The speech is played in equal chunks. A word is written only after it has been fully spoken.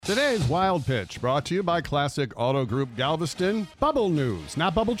Today's Wild Pitch brought to you by Classic Auto Group Galveston. Bubble news,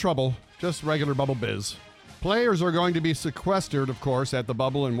 not bubble trouble, just regular bubble biz. Players are going to be sequestered, of course, at the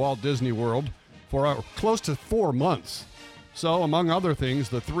bubble in Walt Disney World for close to 4 months. So, among other things,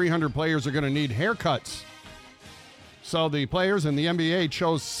 the 300 players are going to need haircuts. So the players in the NBA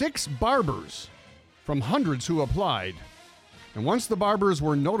chose 6 barbers from hundreds who applied. And once the barbers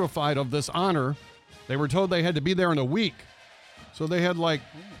were notified of this honor, they were told they had to be there in a week. So they had like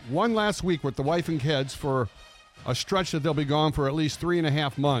one last week with the wife and kids for a stretch that they'll be gone for at least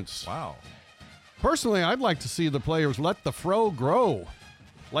 3.5 months. Wow. Personally, I'd like to see the players let the fro grow,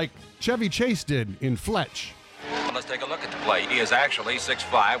 like Chevy Chase did in Fletch. Well, let's take a look at the play. He is actually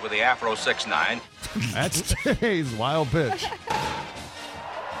 6'5" with the afro 6'9". That's today's Wild Pitch.